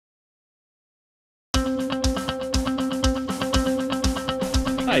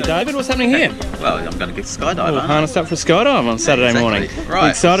Hey David, what's happening here? Well, I'm going to get Skydive. Harnessed up for a skydive on Saturday morning. Right. You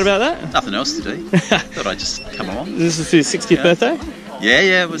excited about that? Nothing else to do. Thought I'd just come along. This is his 60th birthday?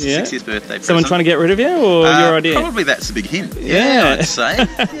 Yeah, it was his 60th birthday present. Someone trying to get rid of you, or your idea? Probably that's a big hint. Yeah, I'd say.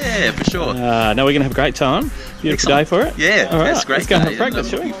 Yeah, for sure. No, we're going to have a great time. Beautiful day for it. Yeah, all right, that's great. Let's go and have practice,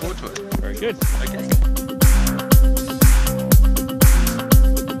 shall we? Looking forward to it. Very good. Okay.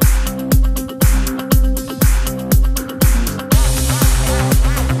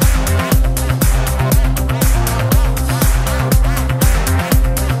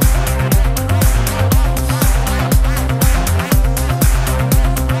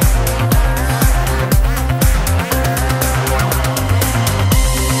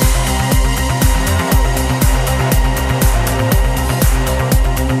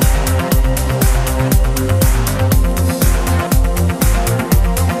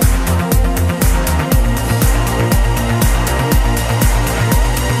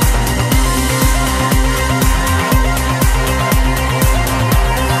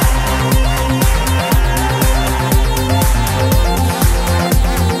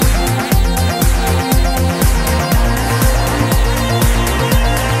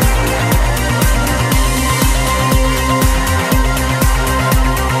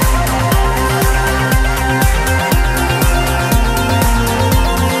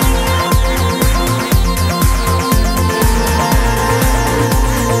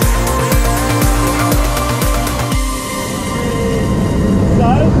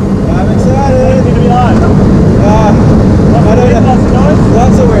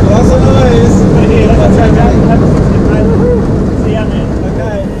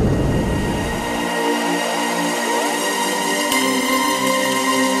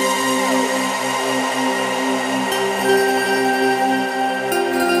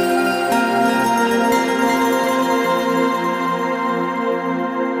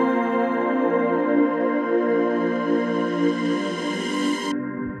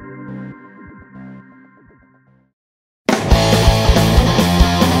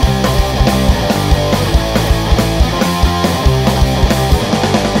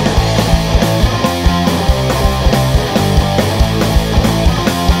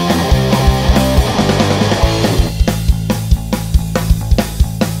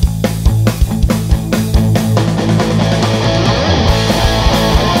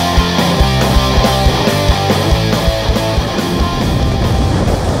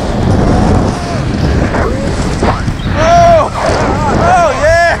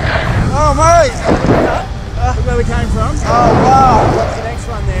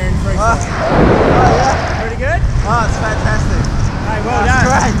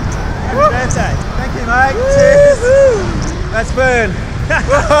 That's burn. Good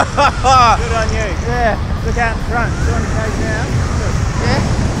on you. Yeah. Look out in front. 200 k's now. Yeah.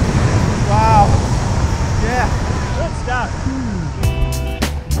 Wow. Yeah. Good stuff.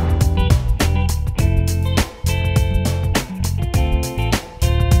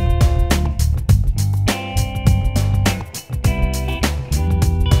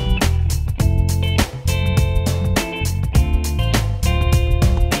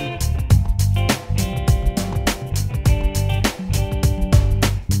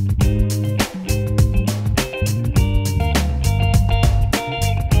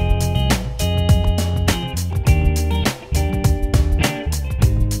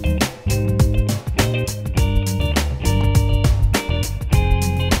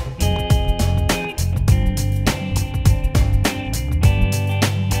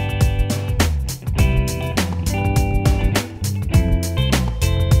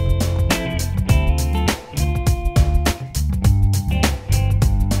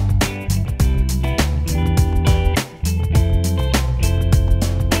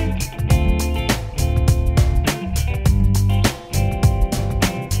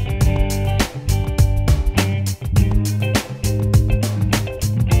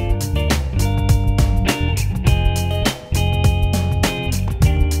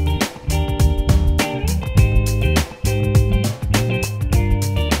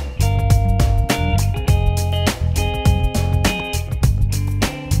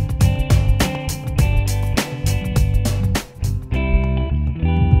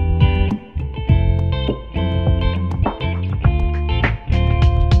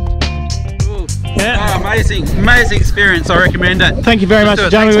 Amazing experience. I recommend it. Thank you very much for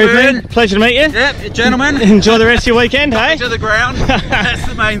joining with me. Pleasure to meet you. Yep, gentlemen. Enjoy the rest of your weekend, hey? To the ground. That's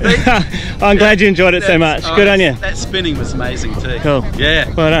the main thing. I'm glad you enjoyed it so much. Good on you. That spinning was amazing too. Cool.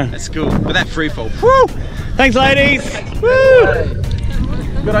 Yeah. Well done. That's cool. With that free fall. Woo! Thanks, ladies. Woo!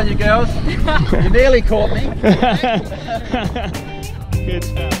 Good on you, girls. You nearly caught me. Good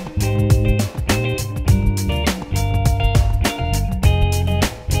stuff.